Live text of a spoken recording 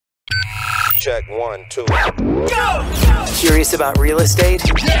Check 1, 2. Go! Curious about real estate?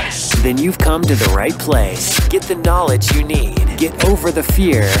 Yes! Then you've come to the right place. Get the knowledge you need. Get over the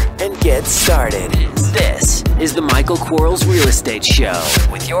fear and get started. This is the Michael Quarles Real Estate Show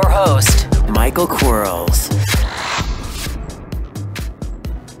with your host, Michael Quarles.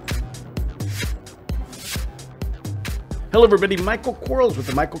 Hello everybody, Michael Quarles with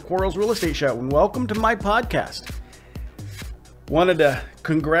the Michael Quarles Real Estate Show, and welcome to my podcast. Wanted to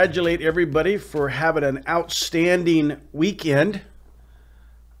congratulate everybody for having an outstanding weekend.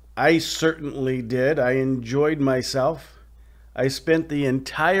 I certainly did. I enjoyed myself. I spent the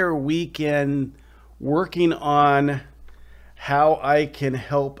entire weekend working on how I can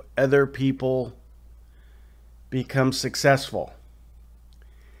help other people become successful.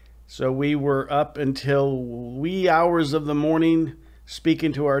 So we were up until wee hours of the morning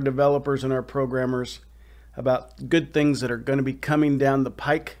speaking to our developers and our programmers about good things that are going to be coming down the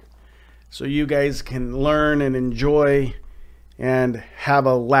pike so you guys can learn and enjoy and have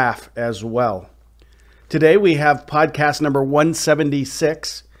a laugh as well. Today we have podcast number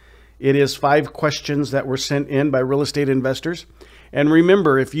 176. It is 5 questions that were sent in by real estate investors. And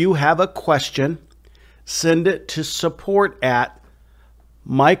remember, if you have a question, send it to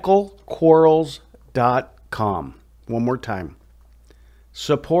support@michaelquarles.com. One more time.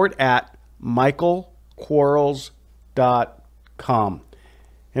 support@michaelquarles.com.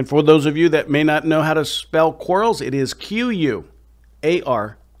 And for those of you that may not know how to spell Quarles, it is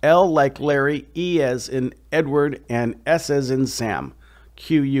Q-U-A-R, L like Larry, E as in Edward, and S as in Sam.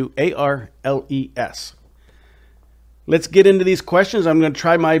 Q-U-A-R-L-E-S. Let's get into these questions. I'm going to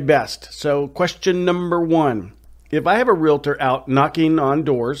try my best. So question number 1. If I have a realtor out knocking on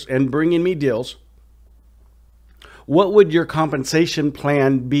doors and bringing me deals, what would your compensation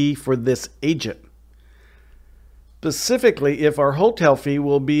plan be for this agent? Specifically, if our wholetail fee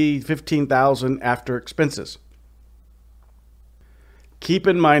will be $15,000 after expenses. Keep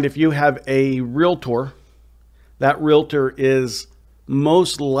in mind, if you have a realtor, that realtor is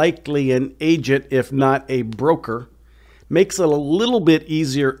most likely an agent, if not a broker. Makes it a little bit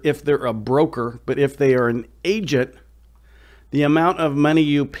easier if they're a broker, but if they are an agent, the amount of money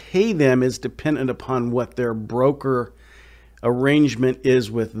you pay them is dependent upon what their broker arrangement is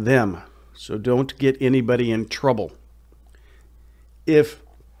with them. So don't get anybody in trouble. If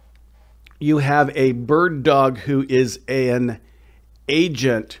you have a bird dog who is an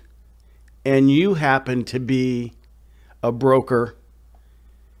agent and you happen to be a broker,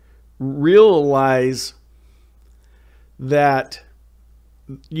 realize that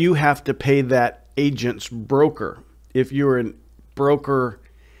you have to pay that agent's broker. If you're a broker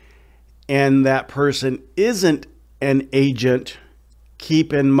and that person isn't an agent,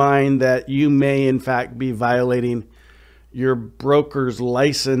 keep in mind that you may in fact be violating your broker's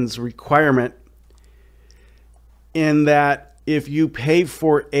license requirement, in that if you pay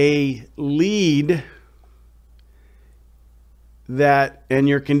for a lead and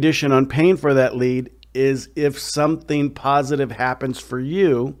your condition on paying for that lead is if something positive happens for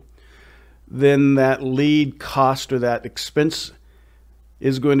you, then that lead cost or that expense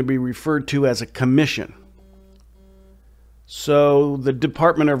is going to be referred to as a commission. So the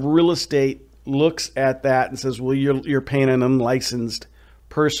Department of Real Estate looks at that and says, well, you're paying an unlicensed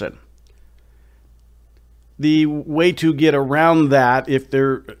person. The way to get around that, if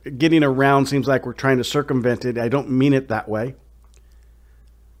they're getting around seems like we're trying to circumvent it, I don't mean it that way.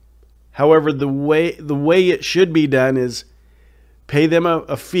 However, the way it should be done is pay them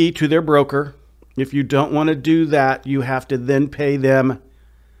a fee to their broker. If you don't want to do that, you have to then pay them,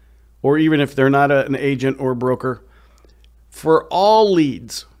 or even if they're not an agent or a broker, for all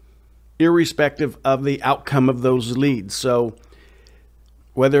leads, irrespective of the outcome of those leads. So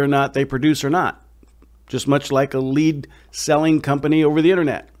whether or not they produce or not, just much like a lead selling company over the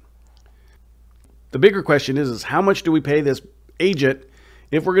internet. The bigger question is how much do we pay this agent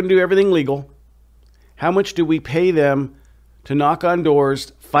if we're going to do everything legal? How much do we pay them to knock on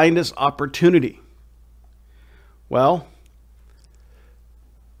doors, find us opportunity? Well,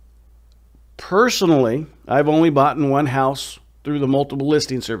 personally, I've only bought in one house through the multiple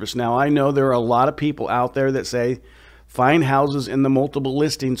listing service. Now, I know there are a lot of people out there that say, find houses in the multiple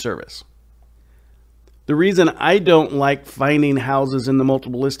listing service. The reason I don't like finding houses in the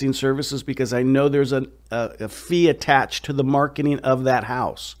multiple listing service is because I know there's a fee attached to the marketing of that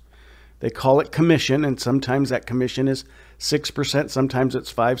house. They call it commission, and sometimes that commission is 6%, sometimes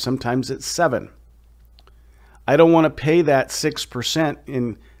it's 5%, sometimes it's 7%. I don't want to pay that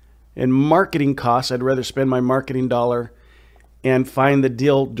 6% in marketing costs. I'd rather spend my marketing dollar and find the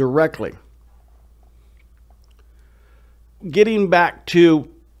deal directly. Getting back to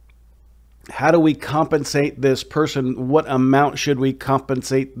how do we compensate this person? What amount should we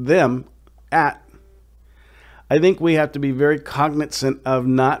compensate them at? I think we have to be very cognizant of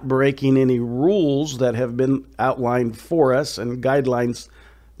not breaking any rules that have been outlined for us and guidelines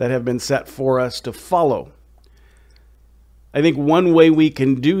that have been set for us to follow. I think one way we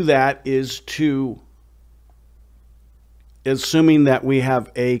can do that is to, assuming that we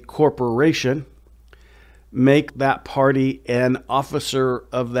have a corporation, make that party an officer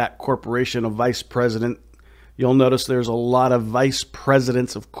of that corporation, a vice president. You'll notice there's a lot of vice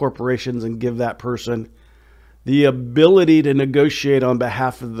presidents of corporations, and give that person the ability to negotiate on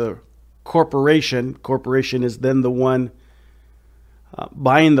behalf of the corporation. Corporation is then the one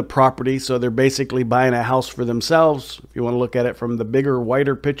buying the property, so they're basically buying a house for themselves, if you want to look at it from the bigger,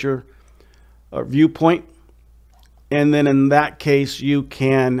 wider picture or viewpoint. And then in that case, you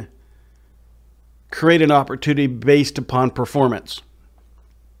can create an opportunity based upon performance.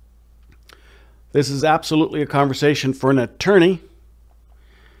 This is absolutely a conversation for an attorney,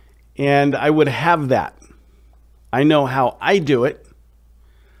 and I would have that. I know how I do it,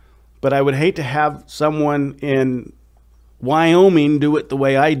 but I would hate to have someone in Wyoming do it the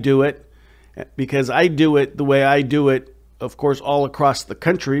way I do it, because I do it the way I do it, of course, all across the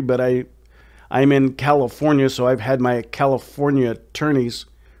country, but I'm in California, so I've had my California attorneys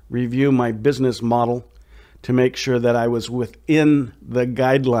review my business model to make sure that I was within the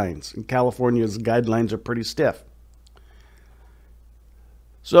guidelines. And California's guidelines are pretty stiff.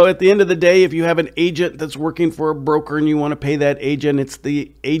 So at the end of the day, if you have an agent that's working for a broker and you want to pay that agent, it's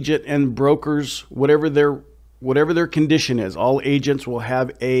the agent and brokers, whatever their condition is. All agents will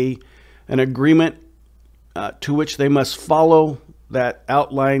have an agreement to which they must follow that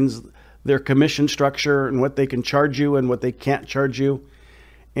outlines their commission structure and what they can charge you and what they can't charge you,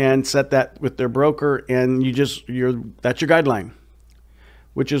 and set that with their broker, and that's your guideline.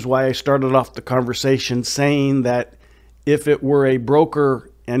 Which is why I started off the conversation saying that if it were a broker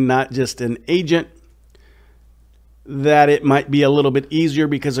and not just an agent, that it might be a little bit easier,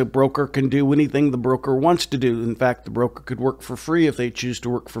 because a broker can do anything the broker wants to do. In fact, the broker could work for free if they choose to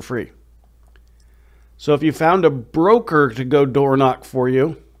work for free. So if you found a broker to go door knock for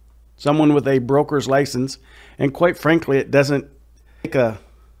you, someone with a broker's license, and quite frankly, it doesn't take a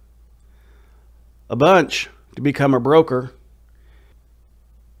bunch to become a broker,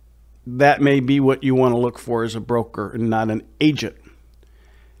 that may be what you want to look for as a broker and not an agent.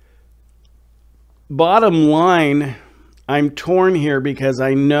 Bottom line, I'm torn here because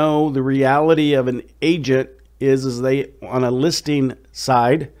I know the reality of an agent is they, on a listing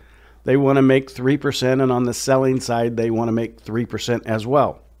side, they want to make 3%, and on the selling side, they want to make 3% as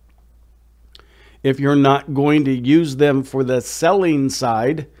well. If you're not going to use them for the selling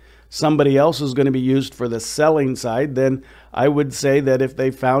side, somebody else is going to be used for the selling side, then I would say that if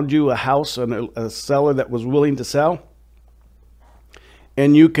they found you a house and a seller that was willing to sell,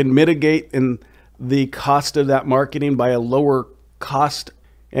 and you can mitigate in the cost of that marketing by a lower cost,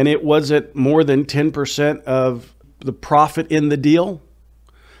 and it wasn't more than 10% of the profit in the deal.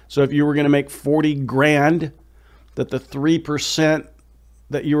 So if you were going to make 40 grand, that the 3%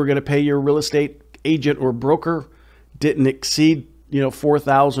 that you were going to pay your real estate agent or broker didn't exceed,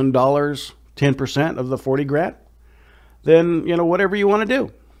 $4,000, 10% of the 40 grand, then, whatever you want to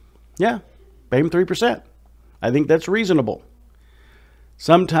do. Yeah, pay them 3%. I think that's reasonable.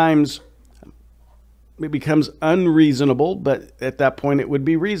 Sometimes it becomes unreasonable, but at that point it would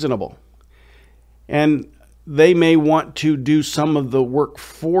be reasonable. And they may want to do some of the work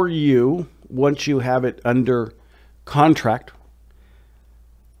for you once you have it under contract.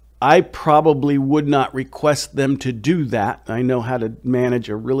 I probably would not request them to do that. I know how to manage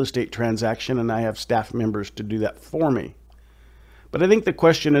a real estate transaction, and I have staff members to do that for me. But I think the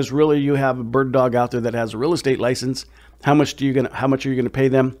question is really, you have a bird dog out there that has a real estate license. How much are you going to pay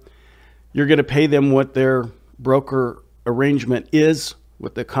them? You're going to pay them what their broker arrangement is,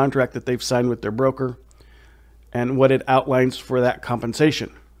 with the contract that they've signed with their broker, and what it outlines for that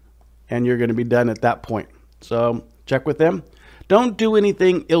compensation. And you're going to be done at that point. So check with them. Don't do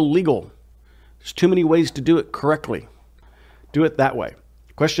anything illegal. There's too many ways to do it correctly. Do it that way.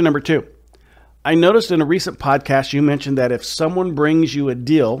 Question number 2. I noticed in a recent podcast you mentioned that if someone brings you a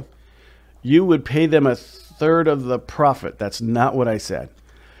deal, you would pay them a third of the profit. That's not what I said.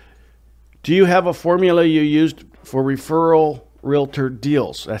 Do you have a formula you used for referral realtor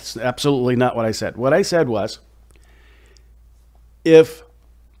deals? That's absolutely not what I said. What I said was, if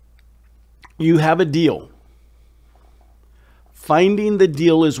you have a deal, finding the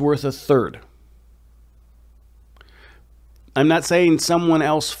deal is worth a third. I'm not saying someone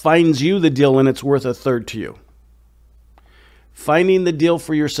else finds you the deal and it's worth a third to you. Finding the deal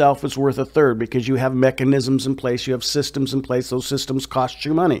for yourself is worth a third because you have mechanisms in place, you have systems in place. Those systems cost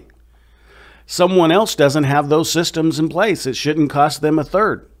you money. Someone else doesn't have those systems in place. It shouldn't cost them a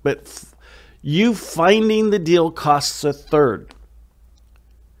third. But you finding the deal costs a third.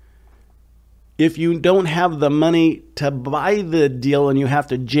 If you don't have the money to buy the deal and you have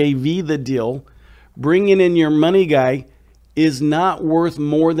to JV the deal, bringing in your money guy is not worth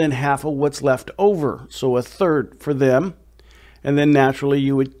more than half of what's left over. So a third for them. And then naturally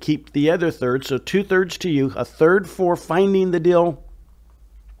you would keep the other third. So 2/3 to you, a third for finding the deal,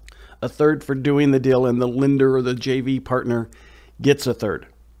 a third for doing the deal, and the lender or the JV partner gets a third.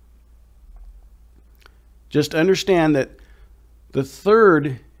 Just understand that the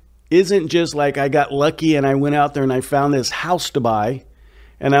third isn't just like I got lucky and I went out there and I found this house to buy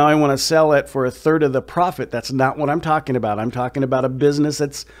and now I want to sell it for a third of the profit. That's not what I'm talking about. I'm talking about a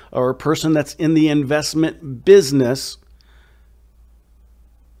business or a person that's in the investment business.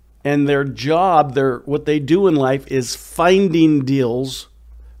 And their job, what they do in life is finding deals.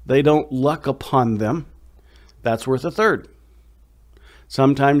 They don't luck upon them. That's worth a third.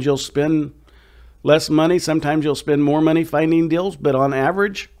 Sometimes you'll spend less money. Sometimes you'll spend more money finding deals. But on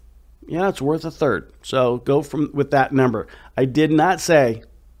average, yeah, it's worth a third. So go with that number. I did not say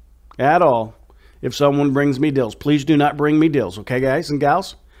at all if someone brings me deals. Please do not bring me deals. Okay, guys and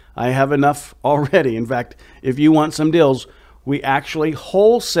gals? I have enough already. In fact, if you want some deals, we actually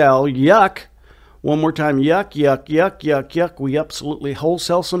wholesale, yuck, one more time, yuck, yuck, yuck, yuck, yuck. We absolutely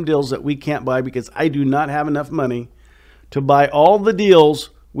wholesale some deals that we can't buy because I do not have enough money to buy all the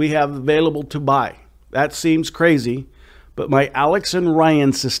deals we have available to buy. That seems crazy, but my Alex and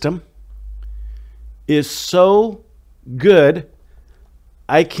Ryan system is so good,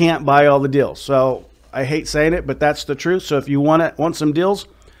 I can't buy all the deals. So I hate saying it, but that's the truth. So if you want some deals,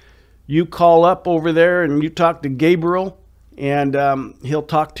 you call up over there and you talk to Gabriel, and he'll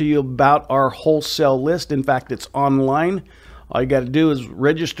talk to you about our wholesale list. In fact, it's online. All you got to do is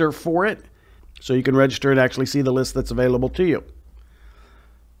register for it so you can register and actually see the list that's available to you.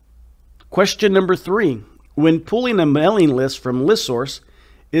 Question number 3. When pulling a mailing list from ListSource,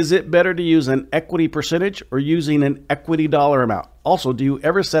 is it better to use an equity percentage or using an equity dollar amount? Also, do you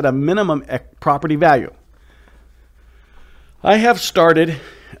ever set a minimum property value? I have started,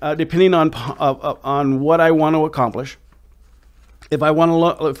 depending on what I want to accomplish. If I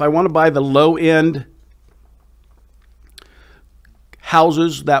want to buy the low end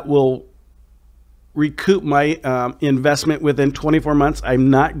houses that will recoup my investment within 24 months, I'm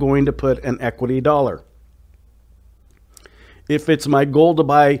not going to put an equity dollar. If it's my goal to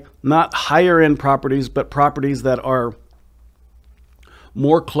buy not higher end properties, but properties that are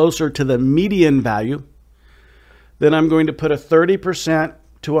more closer to the median value, then I'm going to put a 30%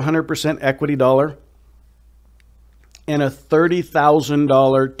 to 100% equity dollar and a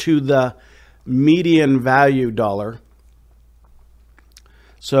 $30,000 to the median value dollar.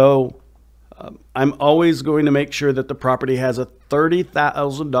 So I'm always going to make sure that the property has a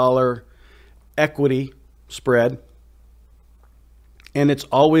 $30,000 equity spread, and it's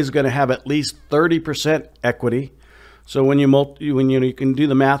always going to have at least 30% equity. So when you can do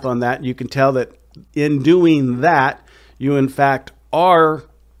the math on that, you can tell that in doing that, you in fact are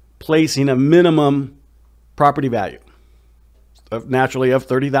placing a minimum property value naturally of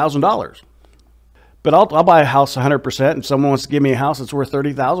 $30,000. But I'll buy a house 100%. If someone wants to give me a house that's worth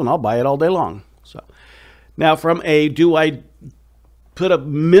 $30,000, I'll buy it all day long. So now from do I put a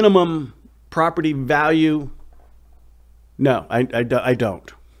minimum property value? No, I don't.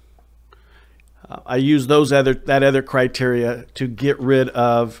 I use that other criteria to get rid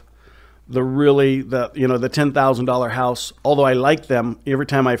of the $10,000 house. Although I like them, every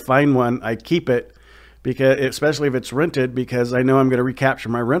time I find one, I keep it, because especially if it's rented, because I know I'm going to recapture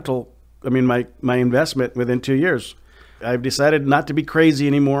my my investment within 2 years. I've decided not to be crazy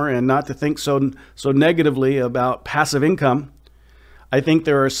anymore and not to think so negatively about passive income. I think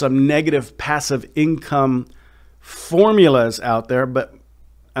there are some negative passive income formulas out there,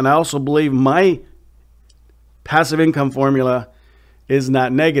 and I also believe my passive income formula is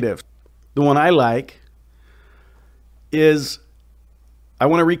not negative. The one I like is I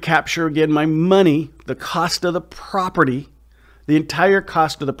want to recapture again my money, the cost of the property, the entire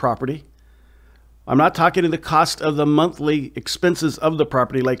cost of the property. I'm not talking to the cost of the monthly expenses of the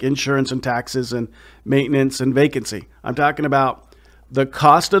property, like insurance and taxes and maintenance and vacancy. I'm talking about the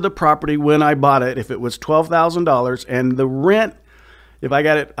cost of the property when I bought it. If it was $12,000 and the rent, if I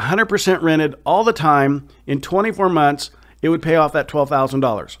got it 100% rented all the time in 24 months, it would pay off that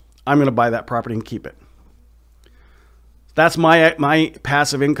 $12,000. I'm going to buy that property and keep it. That's my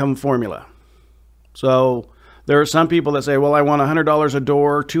passive income formula. So There are some people that say, well, I want $100 a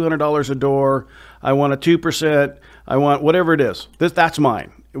door, $200 a door. I want a 2%. I want whatever it is. That's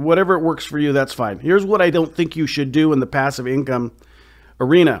mine. Whatever it works for you, that's fine. Here's what I don't think you should do in the passive income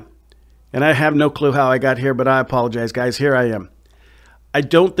arena. And I have no clue how I got here, but I apologize, guys. Here I am. I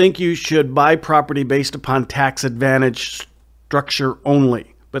don't think you should buy property based upon tax advantage structure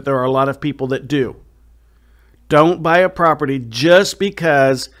only, but there are a lot of people that do. Don't buy a property just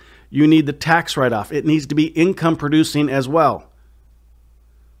because you need the tax write-off. It needs to be income producing as well.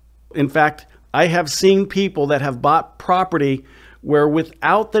 In fact, I have seen people that have bought property where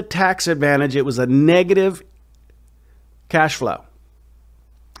without the tax advantage, it was a negative cash flow.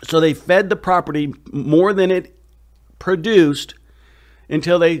 So they fed the property more than it produced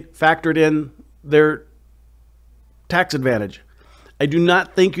until they factored in their tax advantage. I do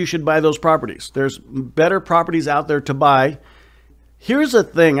not think you should buy those properties. There's better properties out there to buy. Here's the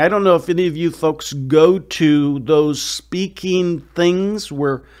thing. I don't know if any of you folks go to those speaking things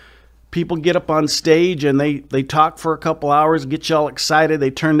where people get up on stage and they talk for a couple hours, get you all excited.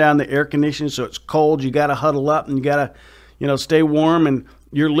 They turn down the air conditioning so it's cold. You got to huddle up and you got to, stay warm, and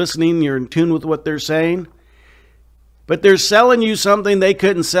you're listening. You're in tune with what they're saying. But they're selling you something they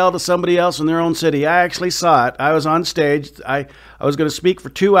couldn't sell to somebody else in their own city. I actually saw it. I was on stage. I was going to speak for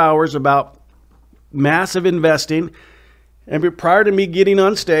 2 hours about massive investing. And prior to me getting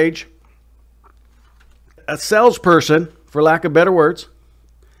on stage, a salesperson, for lack of better words,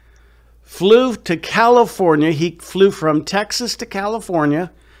 flew to California. He flew from Texas to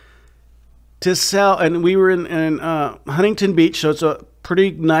California to sell. And we were in Huntington Beach, so it's a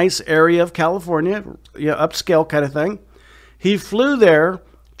pretty nice area of California, upscale kind of thing. He flew there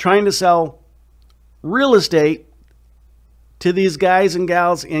trying to sell real estate to these guys and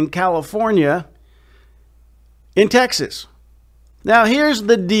gals in California, in Texas. Now, here's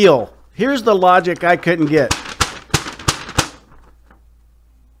the deal. Here's the logic I couldn't get.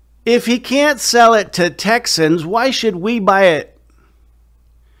 If he can't sell it to Texans, why should we buy it?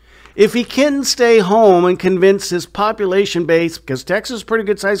 If he can stay home and convince his population base, because Texas is a pretty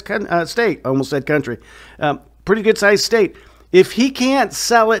good-sized state, I almost said country, pretty good-sized state. If he can't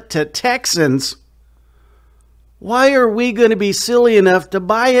sell it to Texans, why are we going to be silly enough to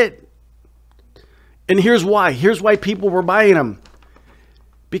buy it? And here's why. Here's why people were buying them.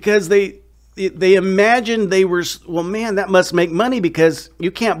 Because they imagined they were, well, man, that must make money because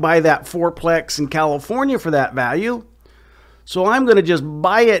you can't buy that fourplex in California for that value. So I'm going to just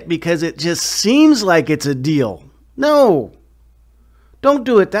buy it because it just seems like it's a deal. No, don't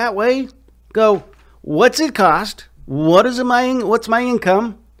do it that way. Go, what's it cost? What's my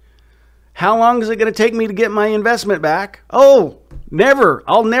income? How long is it going to take me to get my investment back? Oh, never.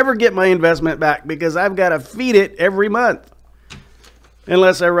 I'll never get my investment back because I've got to feed it every month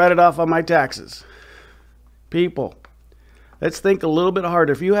unless I write it off on my taxes. People, let's think a little bit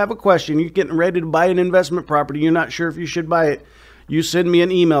harder. If you have a question, you're getting ready to buy an investment property, you're not sure if you should buy it, you send me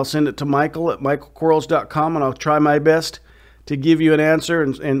an email. Send it to michael@michaelquarles.com, and I'll try my best to give you an answer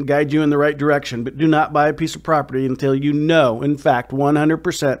and guide you in the right direction. But do not buy a piece of property until you know, in fact,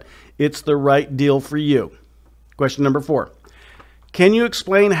 100% it's the right deal for you. Question number 4. Can you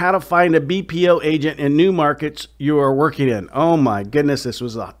explain how to find a BPO agent in new markets you are working in? Oh my goodness, this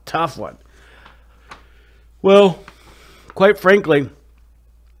was a tough one. Well, quite frankly,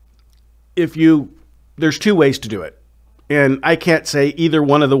 there's 2 ways to do it. And I can't say either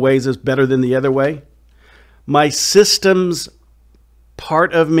one of the ways is better than the other way. My systems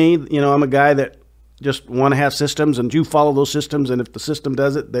part of me, I'm a guy that just want to have systems, and you follow those systems, and if the system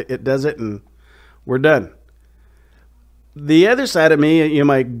does it, it does it, and we're done. The other side of me,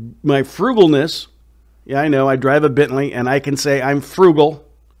 my frugalness, I know I drive a Bentley, and I can say I'm frugal.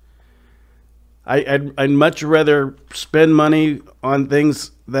 I'd much rather spend money on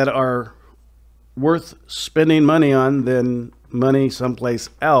things that are worth spending money on than money someplace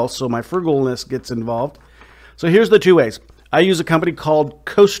else. So my frugalness gets involved. So here's the 2 ways. I use a company called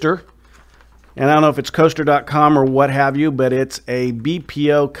Coaster. And I don't know if it's coaster.com or what have you, but it's a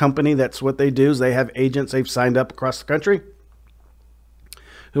BPO company. That's what they do. Is they have agents they've signed up across the country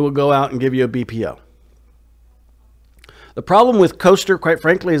who will go out and give you a BPO. The problem with Coaster, quite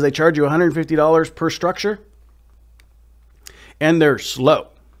frankly, is they charge you $150 per structure, and they're slow.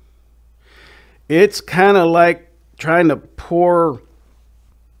 It's kind of like trying to pour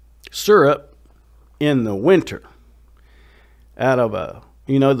syrup in the winter out of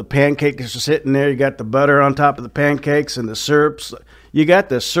the pancakes are sitting there. You got the butter on top of the pancakes and the syrups. You got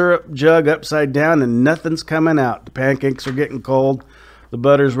the syrup jug upside down and nothing's coming out. The pancakes are getting cold. The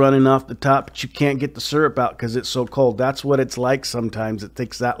butter's running off the top, but you can't get the syrup out because it's so cold. That's what it's like sometimes. It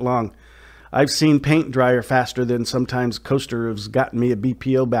takes that long. I've seen paint dryer faster than sometimes Coaster has gotten me a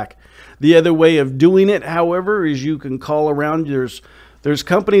BPO back. The other way of doing it, however, is you can call around. There's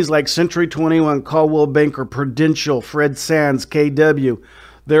companies like Century 21, Coldwell Banker, Prudential, Fred Sands, KW.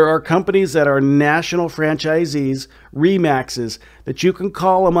 There are companies that are national franchisees, Remaxes, that you can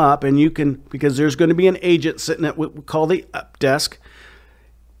call them up and you can, because there's going to be an agent sitting at what we call the up desk,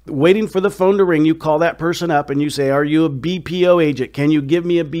 waiting for the phone to ring. You call that person up and you say, are you a BPO agent? Can you give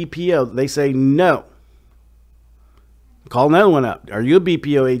me a BPO? They say no. Call another one up. Are you a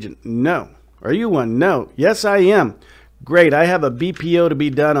BPO agent? No. Are you one? No. Yes, I am. Great. I have a BPO to be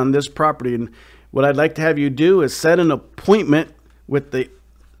done on this property. And what I'd like to have you do is set an appointment with the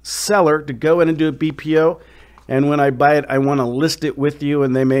seller to go in and do a BPO. And when I buy it, I want to list it with you.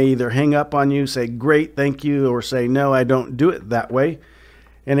 And they may either hang up on you, say, great, thank you, or say, no, I don't do it that way.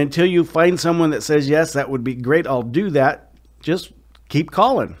 And until you find someone that says, yes, that would be great, I'll do that, just keep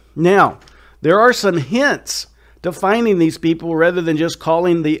calling. Now, there are some hints to finding these people rather than just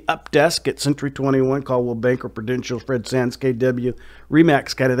calling the up desk at Century 21, Coldwell Banker, Prudential, Fred Sands, KW,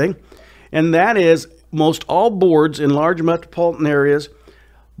 Remax kind of thing. And that is most all boards in large metropolitan areas,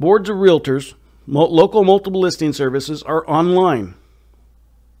 boards of realtors, local multiple listing services are online.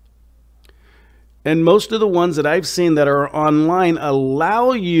 And most of the ones that I've seen that are online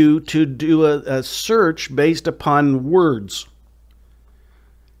allow you to do a search based upon words.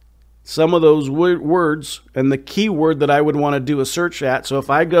 Some of those words and the keyword that I would want to do a search at. So if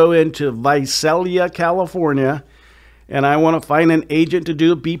I go into Visalia, California, and I want to find an agent to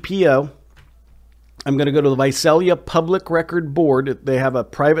do a BPO, I'm going to go to the Visalia Public Record Board. They have a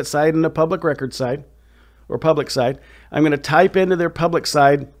private side and a public record side, or public side. I'm going to type into their public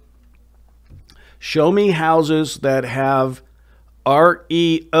side, show me houses that have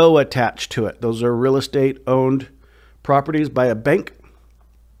REO attached to it. Those are real estate owned properties by a bank.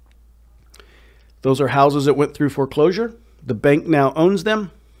 Those are houses that went through foreclosure. The bank now owns them.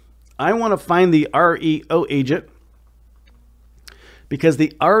 I want to find the REO agent because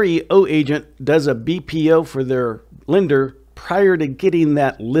the REO agent does a BPO for their lender prior to getting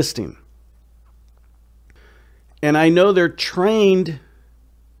that listing. And I know they're trained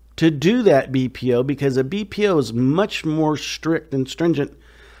to do that BPO because a BPO is much more strict and stringent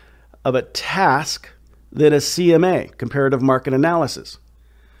of a task than a CMA, comparative market analysis.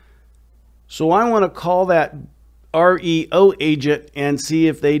 So I want to call that REO agent and see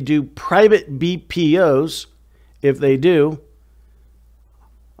if they do private BPOs. If they do,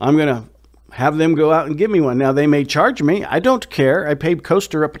 I'm going to have them go out and give me one. Now they may charge me. I don't care. I paid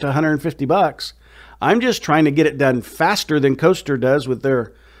Coaster up to $150. I'm just trying to get it done faster than Coaster does with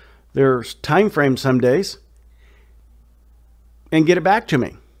their time frame some days and get it back to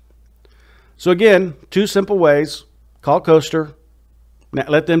me. So again, two simple ways. Call Coaster.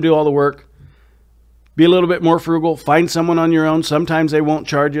 Let them do all the work. Be a little bit more frugal. Find someone on your own. Sometimes they won't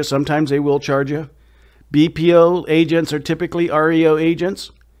charge you. Sometimes they will charge you. BPO agents are typically REO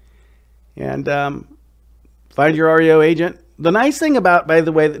agents. And find your REO agent. The nice thing about, by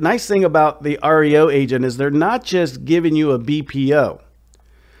the way, the nice thing about the REO agent is they're not just giving you a BPO.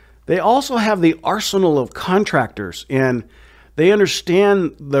 They also have the arsenal of contractors, and they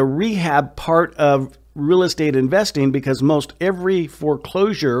understand the rehab part of real estate investing because most every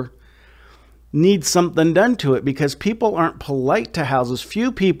foreclosure needs something done to it because people aren't polite to houses.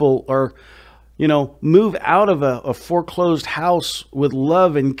 Few people are, move out of a foreclosed house with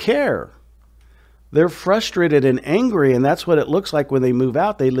love and care. They're frustrated and angry, and that's what it looks like when they move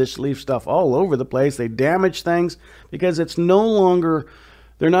out. They just leave stuff all over the place. They damage things because it's no longer,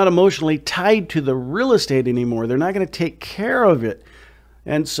 they're not emotionally tied to the real estate anymore. They're not going to take care of it.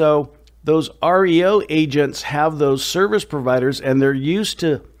 And so those REO agents have those service providers, and they're used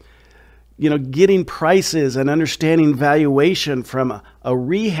to getting prices and understanding valuation from a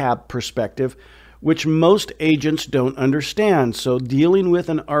rehab perspective, which most agents don't understand. So dealing with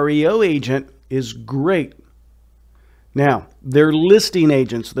an REO agent is great. Now, they're listing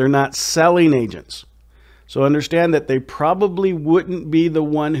agents. They're not selling agents. So understand that they probably wouldn't be the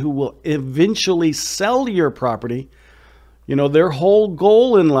one who will eventually sell your property. Their whole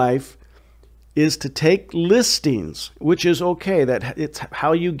goal in life is to take listings, which is okay. That it's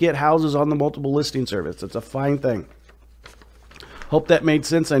how you get houses on the multiple listing service. It's a fine thing. Hope that made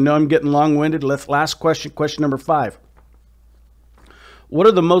sense. I know I'm getting long-winded. Last question, question number 5. What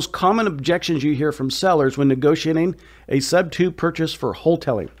are the most common objections you hear from sellers when negotiating a sub-2 purchase for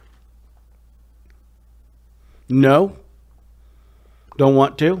wholetailing? No. Don't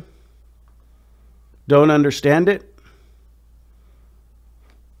want to. Don't understand it.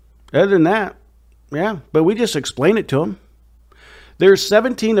 Other than that, yeah, but we just explain it to them. There's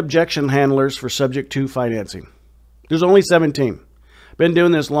 17 objection handlers for subject to financing. There's only 17. Been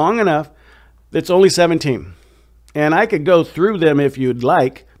doing this long enough. It's only 17. And I could go through them if you'd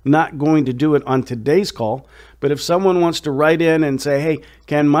like. Not going to do it on today's call. But if someone wants to write in and say, hey,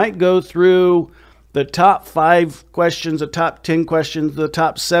 can Mike go through the top 5 questions, the top 10 questions, the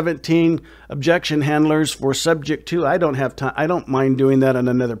top 17 objection handlers for subject to? I don't have time. I don't mind doing that on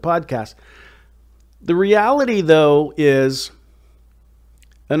another podcast. The reality, though, is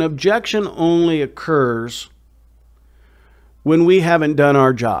an objection only occurs when we haven't done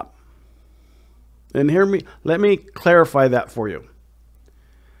our job. And let me clarify that for you.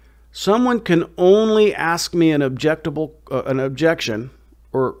 Someone can only ask me an objection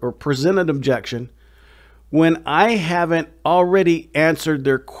or present an objection when I haven't already answered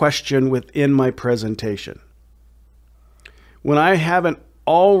their question within my presentation. When I haven't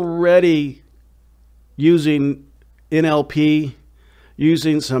already, using NLP,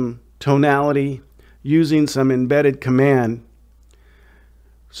 using some tonality, using some embedded command,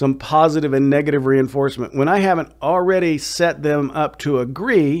 some positive and negative reinforcement. When I haven't already set them up to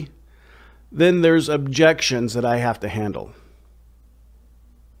agree, then there's objections that I have to handle.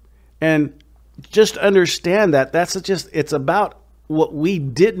 And just understand that it's about what we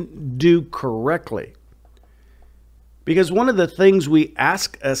didn't do correctly. Because one of the things we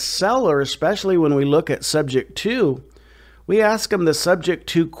ask a seller, especially when we look at subject to, we ask them the subject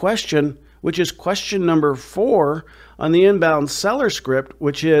to question, which is question number 4 on the inbound seller script,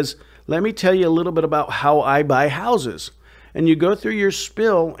 which is, let me tell you a little bit about how I buy houses. And you go through your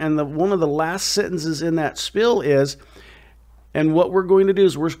spiel, and one of the last sentences in that spiel is, and what we're going to do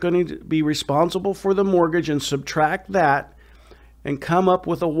is we're going to be responsible for the mortgage and subtract that and come up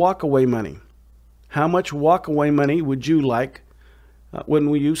with a walkaway money. How much walkaway money would you like when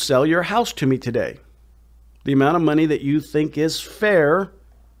you sell your house to me today? The amount of money that you think is fair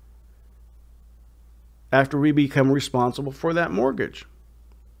after we become responsible for that mortgage.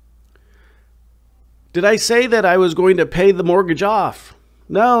 Did I say that I was going to pay the mortgage off?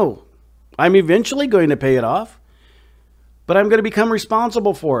 No. I'm eventually going to pay it off, but I'm going to become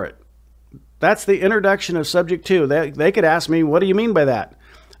responsible for it. That's the introduction of subject to. They could ask me, what do you mean by that?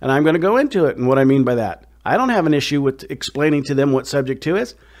 And I'm going to go into it and what I mean by that. I don't have an issue with explaining to them what subject to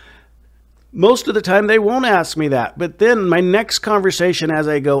is. Most of the time they won't ask me that. But then my next conversation as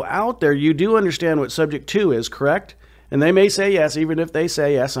I go out there, you do understand what subject to is, correct? And they may say yes. Even if they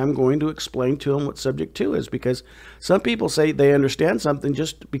say yes, I'm going to explain to them what subject to is, because some people say they understand something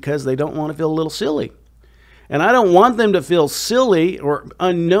just because they don't want to feel a little silly. And I don't want them to feel silly or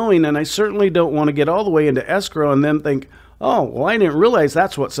unknowing, and I certainly don't want to get all the way into escrow and then think, oh, well, I didn't realize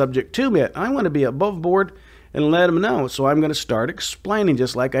that's what subject to meant. I want to be above board and let them know. So I'm going to start explaining,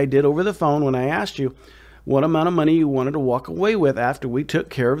 just like I did over the phone when I asked you what amount of money you wanted to walk away with after we took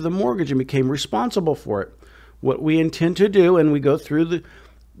care of the mortgage and became responsible for it. What we intend to do, and we go through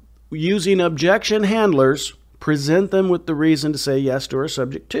using objection handlers, present them with the reason to say yes to or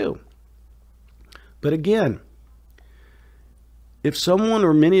subject to. But again, if someone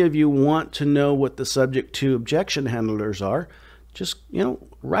or many of you want to know what the subject to objection handlers are, just,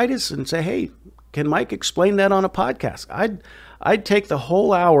 write us and say, hey, can Mike explain that on a podcast? I'd take the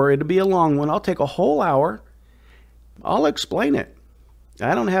whole hour. It'd be a long one. I'll take a whole hour. I'll explain it.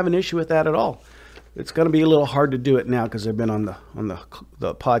 I don't have an issue with that at all. It's going to be a little hard to do it now because I've been on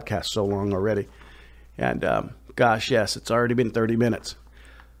the podcast so long already. And gosh, yes, it's already been 30 minutes.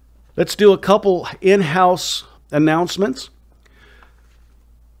 Let's do a couple in-house announcements.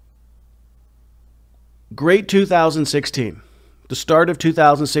 Great 2016. The start of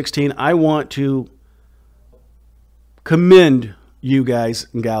 2016, I want to commend you guys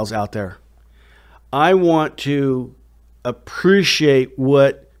and gals out there. I want to appreciate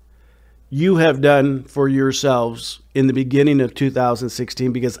what you have done for yourselves in the beginning of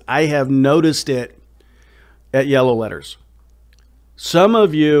 2016, because I have noticed it at Yellow Letters. Some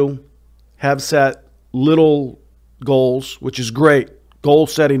of you have set little goals, which is great. Goal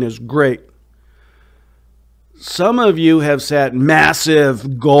setting is great. Some of you have set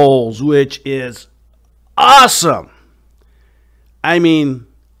massive goals, which is awesome. I mean,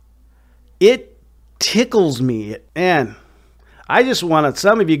 it tickles me. And I just want to,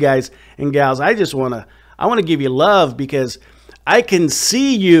 some of you guys and gals, I want to give you love, because I can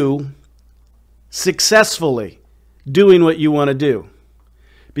see you successfully doing what you want to do,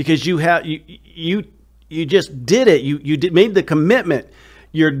 because you just did it. You made the commitment.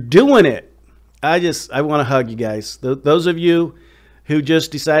 You're doing it. I want to hug you guys. Those of you who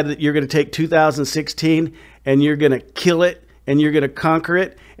just decided that you're going to take 2016 and you're going to kill it and you're going to conquer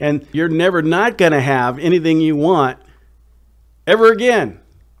it and you're never not going to have anything you want ever again.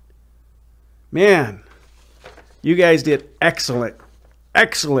 Man, you guys did excellent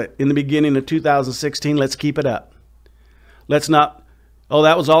in the beginning of 2016. Let's keep it up. Let's not, oh,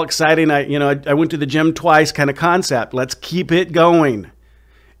 that was all exciting. I went to the gym twice kind of concept. Let's keep it going.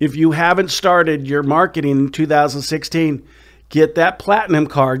 If you haven't started your marketing in 2016, get that platinum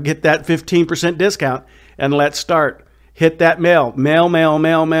card, get that 15% discount, and let's start. Hit that mail.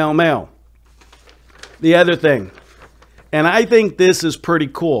 The other thing, and I think this is pretty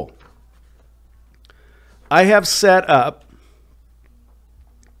cool. I have set up,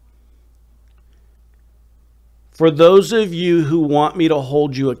 for those of you who want me to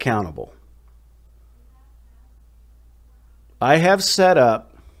hold you accountable, I have set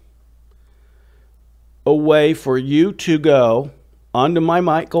up a way for you to go onto my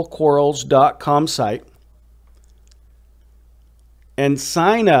michaelquarles.com site and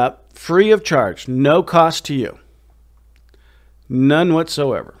sign up free of charge, no cost to you, none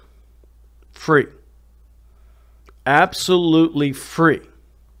whatsoever, free, absolutely free,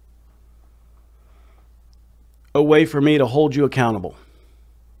 a way for me to hold you accountable.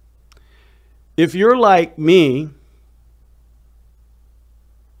 If you're like me,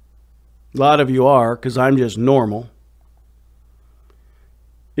 a lot of you are, because I'm just normal.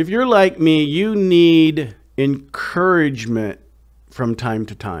 If you're like me, you need encouragement from time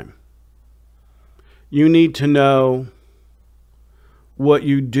to time. You need to know what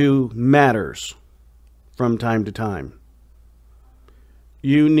you do matters from time to time.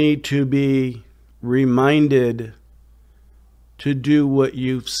 You need to be reminded to do what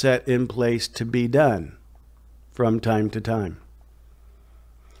you've set in place to be done from time to time.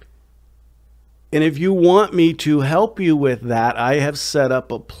 And if you want me to help you with that, I have set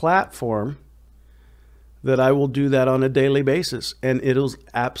up a platform that I will do that on a daily basis, and it is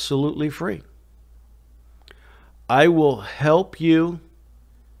absolutely free. I will help you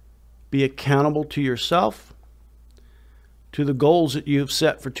be accountable to yourself, to the goals that you've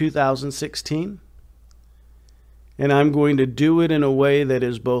set for 2016, and I'm going to do it in a way that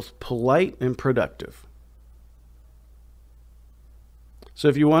is both polite and productive. So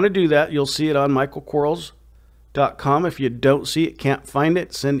if you want to do that, you'll see it on michaelquarles.com. If you don't see it, can't find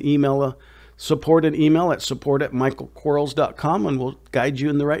it, send support an email at support@michaelquarles.com, and we'll guide you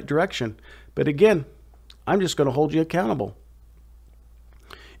in the right direction. But again, I'm just going to hold you accountable.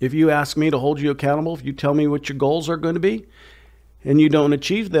 If you ask me to hold you accountable, if you tell me what your goals are going to be, and you don't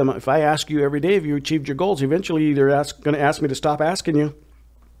achieve them, if I ask you every day if you achieved your goals, eventually you're either going to ask me to stop asking you,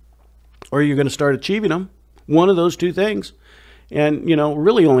 or you're going to start achieving them. One of those two things. And,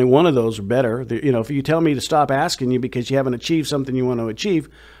 really only one of those are better. If you tell me to stop asking you because you haven't achieved something you want to achieve,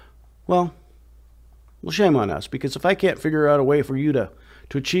 well, shame on us. Because if I can't figure out a way for you to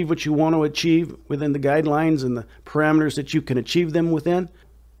achieve what you want to achieve within the guidelines and the parameters that you can achieve them within,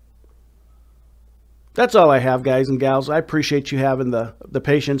 that's all I have, guys and gals. I appreciate you having the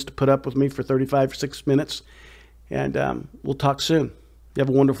patience to put up with me for 35 or 6 minutes. And we'll talk soon. You have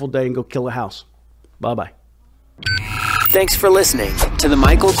a wonderful day and go kill a house. Bye-bye. Thanks for listening to the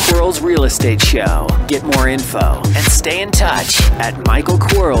Michael Quarles Real Estate Show. Get more info and stay in touch at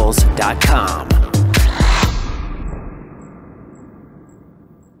michaelquarles.com.